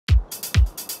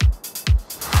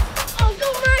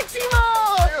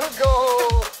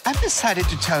decided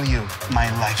to tell you my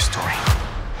life story.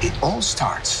 It all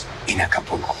starts in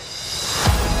Acapulco.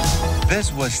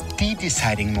 This was the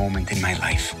deciding moment in my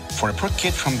life. For a poor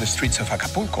kid from the streets of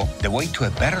Acapulco, the way to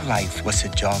a better life was a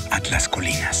job at Las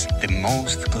Colinas, the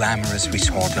most glamorous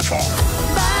resort of all.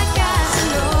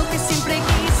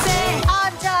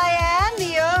 I'm Diane,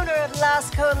 the owner of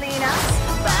Las Colinas.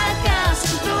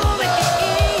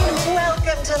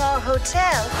 Welcome to our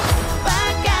hotel.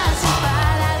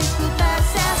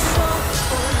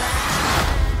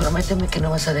 Prométeme que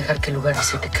no vas a dejar que el lugar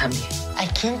se te cambie. I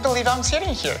can't believe I'm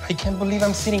sitting here. I can't believe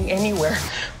I'm sitting anywhere.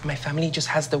 My family just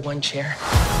has the one chair.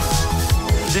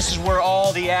 This is where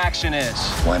all the action is.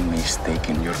 One mistake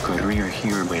in your career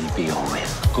here will be over.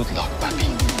 Good luck, papi.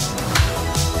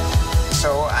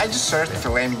 So I just served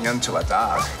filet mignon to a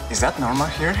dog. Is that normal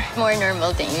here? More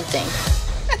normal than you think.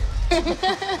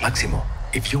 Máximo,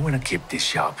 if you want to keep this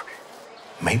job,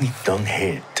 maybe don't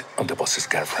hit on the boss's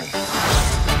girlfriend.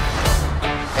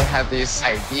 I had this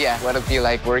idea what it'd be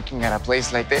like working at a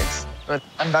place like this, but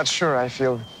I'm not sure I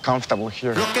feel comfortable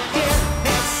here.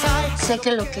 Sé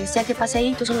que lo que sea que pase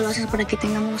ahí, tú solo lo haces para que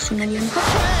tengamos un avión.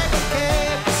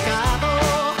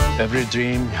 Every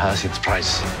dream has its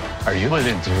price. Are you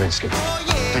willing to risk it?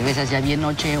 Regresas ya bien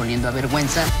noche, oliendo a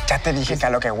vergüenza. Ya te dije que a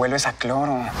lo que huelo es a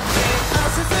cloro.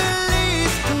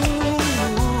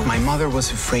 My mother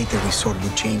was afraid the resort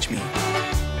would change me.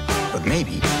 But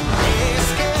maybe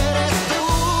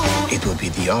it would be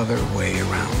the other way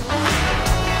around.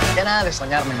 Ya nada de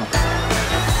soñármelo.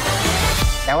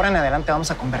 De ahora en adelante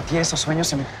vamos a convertir esos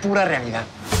sueños en pura realidad.